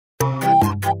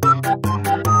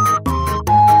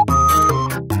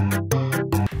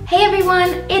Hey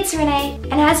everyone, it's Renee,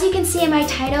 and as you can see in my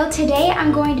title, today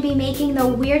I'm going to be making the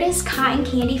weirdest cotton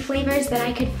candy flavors that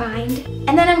I could find. And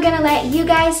then I'm gonna let you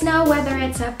guys know whether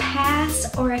it's a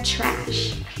pass or a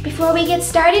trash. Before we get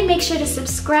started, make sure to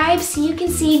subscribe so you can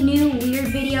see new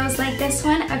weird videos like this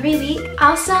one every week.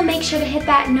 Also, make sure to hit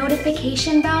that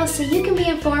notification bell so you can be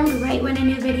informed right when a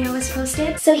new video is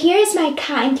posted. So here's my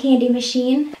cotton candy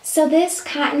machine. So this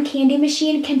cotton candy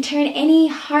machine can turn any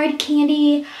hard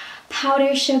candy,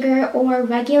 powder sugar, or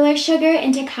regular sugar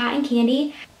into cotton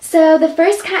candy. So the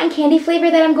first cotton candy flavor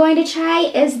that I'm going to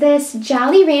try is this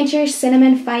Jolly Rancher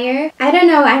Cinnamon Fire. I don't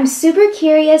know, I'm super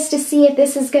curious to see if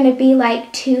this is going to be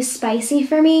like too spicy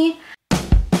for me.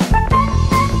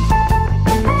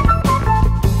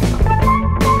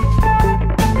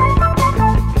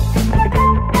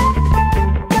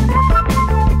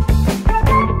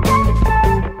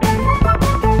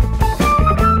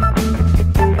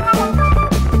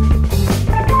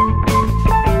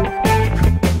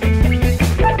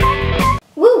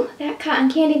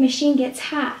 Candy machine gets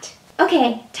hot.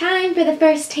 Okay, time for the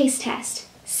first taste test.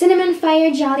 Cinnamon Fire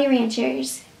Jolly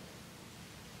Ranchers.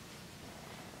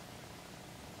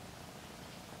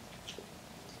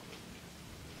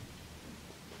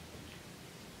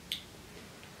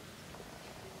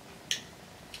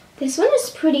 This one is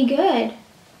pretty good.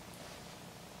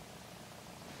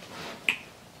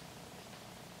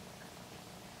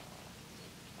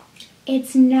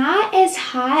 It's not as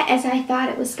hot as I thought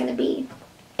it was gonna be.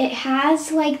 It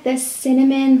has like this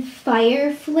cinnamon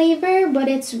fire flavor, but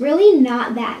it's really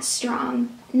not that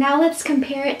strong. Now let's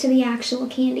compare it to the actual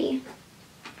candy.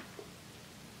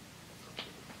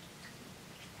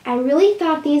 I really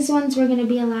thought these ones were going to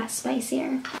be a lot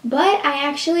spicier, but I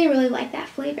actually really like that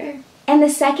flavor. And the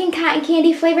second cotton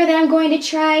candy flavor that I'm going to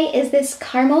try is this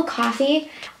caramel coffee.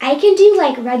 I can do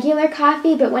like regular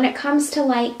coffee, but when it comes to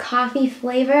like coffee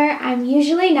flavor, I'm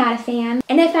usually not a fan.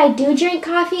 And if I do drink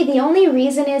coffee, the only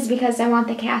reason is because I want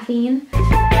the caffeine.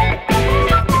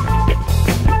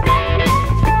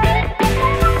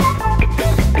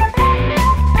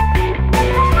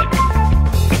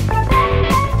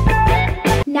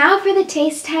 Now for the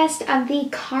taste test of the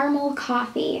caramel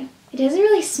coffee. It doesn't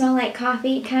really smell like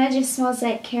coffee, it kind of just smells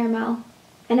like caramel.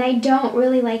 And I don't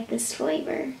really like this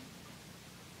flavor.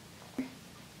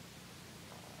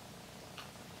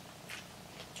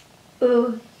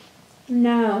 Ooh,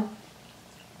 no.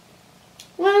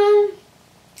 Well,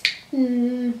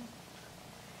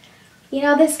 You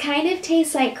know, this kind of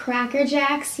tastes like Cracker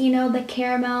Jacks, you know, the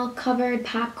caramel covered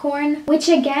popcorn, which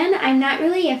again, I'm not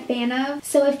really a fan of.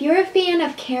 So if you're a fan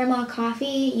of caramel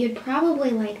coffee, you'd probably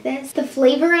like this. The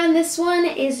flavor on this one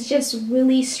is just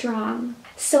really strong.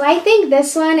 So I think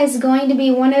this one is going to be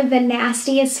one of the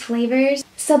nastiest flavors.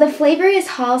 So the flavor is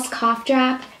Halls Cough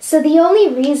Drop. So the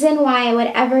only reason why I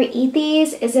would ever eat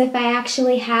these is if I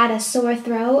actually had a sore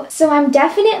throat. So I'm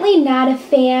definitely not a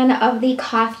fan of the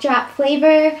cough drop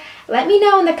flavor. Let me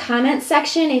know in the comments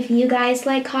section if you guys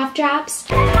like cough drops.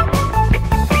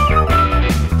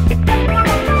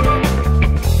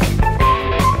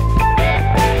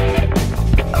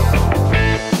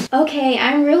 Okay,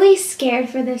 I'm really scared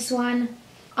for this one.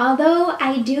 Although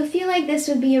I do feel like this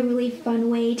would be a really fun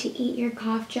way to eat your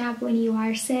cough drop when you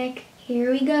are sick. Here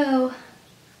we go.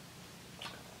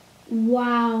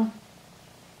 Wow.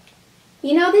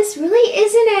 You know, this really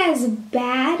isn't as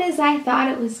bad as I thought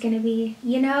it was gonna be.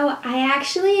 You know, I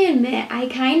actually admit I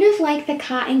kind of like the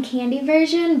cotton candy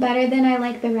version better than I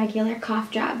like the regular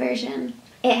cough drop version.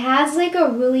 It has like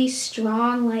a really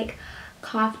strong like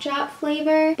cough drop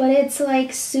flavor, but it's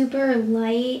like super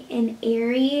light and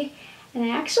airy, and I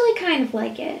actually kind of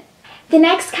like it. The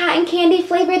next cotton candy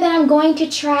flavor that I'm going to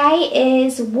try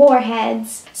is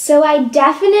Warheads. So I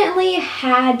definitely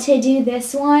had to do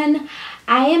this one.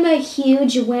 I am a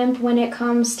huge wimp when it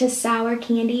comes to sour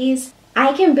candies.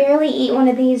 I can barely eat one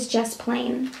of these just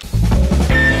plain.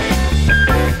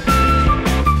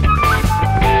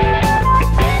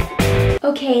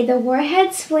 Okay, the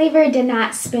Warheads flavor did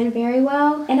not spin very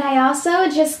well, and I also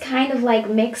just kind of like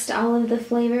mixed all of the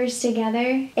flavors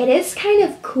together. It is kind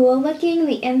of cool looking.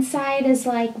 The inside is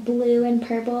like blue and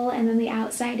purple, and then the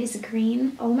outside is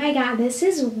green. Oh my god, this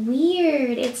is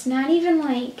weird. It's not even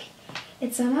like,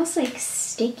 it's almost like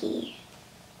sticky.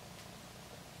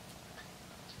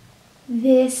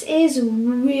 This is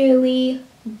really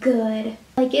good.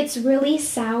 Like, it's really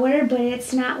sour, but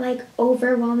it's not like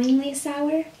overwhelmingly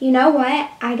sour. You know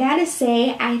what? I gotta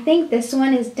say, I think this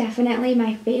one is definitely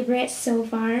my favorite so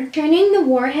far. Turning the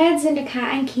Warheads into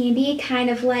cotton candy kind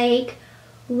of like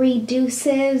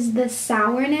reduces the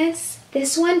sourness.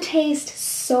 This one tastes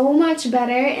so much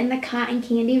better in the cotton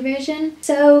candy version.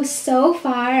 So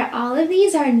far, all of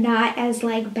these are not as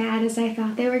like bad as I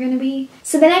thought they were gonna be.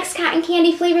 So the next cotton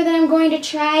candy flavor that I'm going to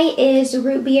try is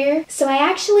root beer. So I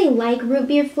actually like root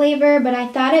beer flavor, but I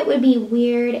thought it would be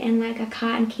weird in like a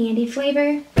cotton candy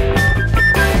flavor.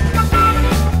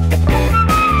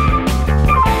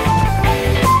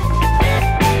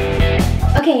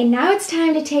 Okay, now it's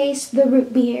time to taste the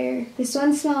root beer. This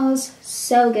one smells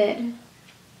so good.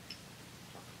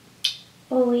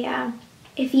 Oh yeah.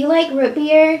 If you like root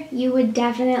beer, you would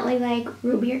definitely like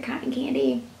root beer cotton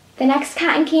candy. The next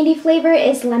cotton candy flavor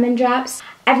is lemon drops.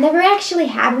 I've never actually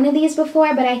had one of these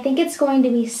before, but I think it's going to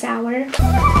be sour.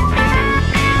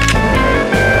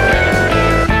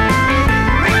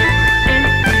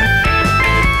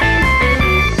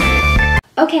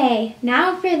 Okay,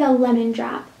 now for the lemon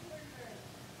drop.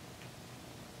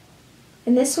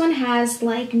 And this one has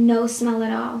like no smell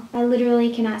at all. I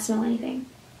literally cannot smell anything.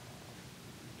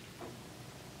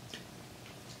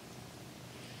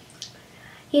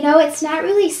 You know, it's not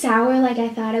really sour like I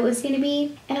thought it was going to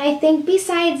be. And I think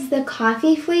besides the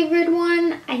coffee flavored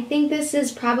one, I think this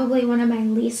is probably one of my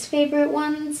least favorite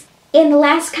ones. And the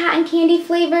last cotton candy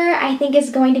flavor I think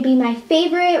is going to be my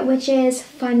favorite, which is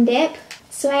Fun Dip.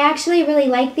 So I actually really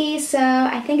like these, so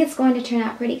I think it's going to turn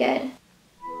out pretty good.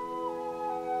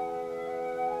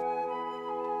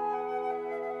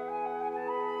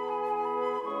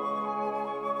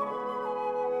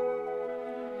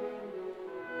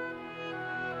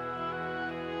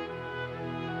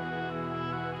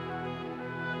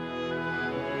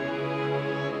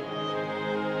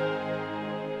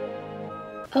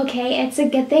 Okay, it's a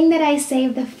good thing that I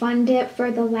saved the Fun Dip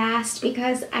for the last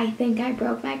because I think I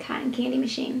broke my cotton candy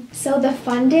machine. So the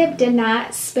Fun Dip did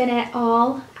not spin at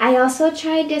all. I also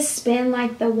tried to spin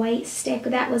like the white stick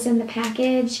that was in the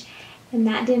package, and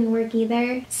that didn't work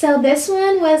either. So this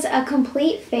one was a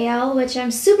complete fail, which I'm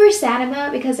super sad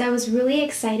about because I was really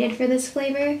excited for this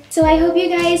flavor. So I hope you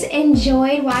guys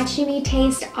enjoyed watching me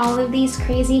taste all of these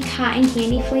crazy cotton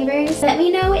candy flavors. Let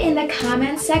me know in the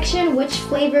comments section which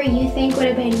flavor you think would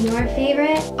have been your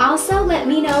favorite. Also, let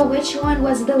me know which one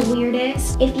was the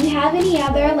weirdest. If you have any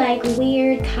other like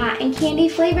weird cotton candy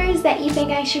flavors that you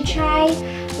think I should try,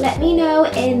 let me know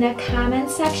in the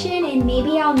comments section and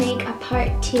maybe I'll make a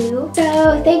part 2.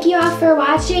 So thank you all for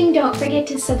watching. Don't forget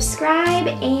to subscribe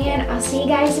and I'll see you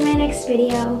guys in my next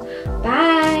video.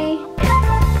 Bye!